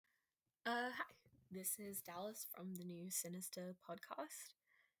This is Dallas from the new Sinister podcast.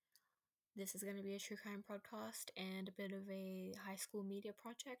 This is going to be a true crime podcast and a bit of a high school media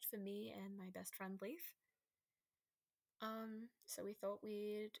project for me and my best friend Leaf. So we thought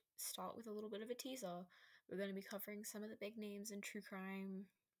we'd start with a little bit of a teaser. We're going to be covering some of the big names in true crime: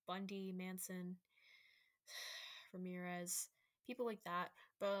 Bundy, Manson, Ramirez, people like that.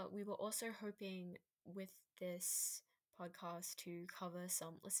 But we were also hoping with this podcast to cover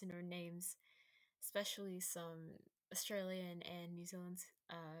some listener names, especially some Australian and New Zealand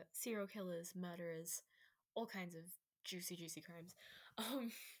serial killers, murderers, all kinds of juicy crimes.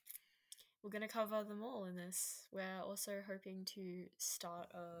 Um, we're going to cover them all in this. We're also hoping to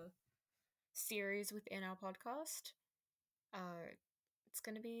start a series within our podcast. It's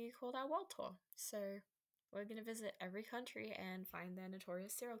going to be called our World Tour. So we're going to visit every country and find their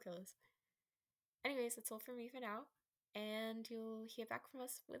notorious serial killers. Anyways, that's all from me for now. And you'll hear back from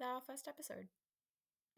us with our first episode.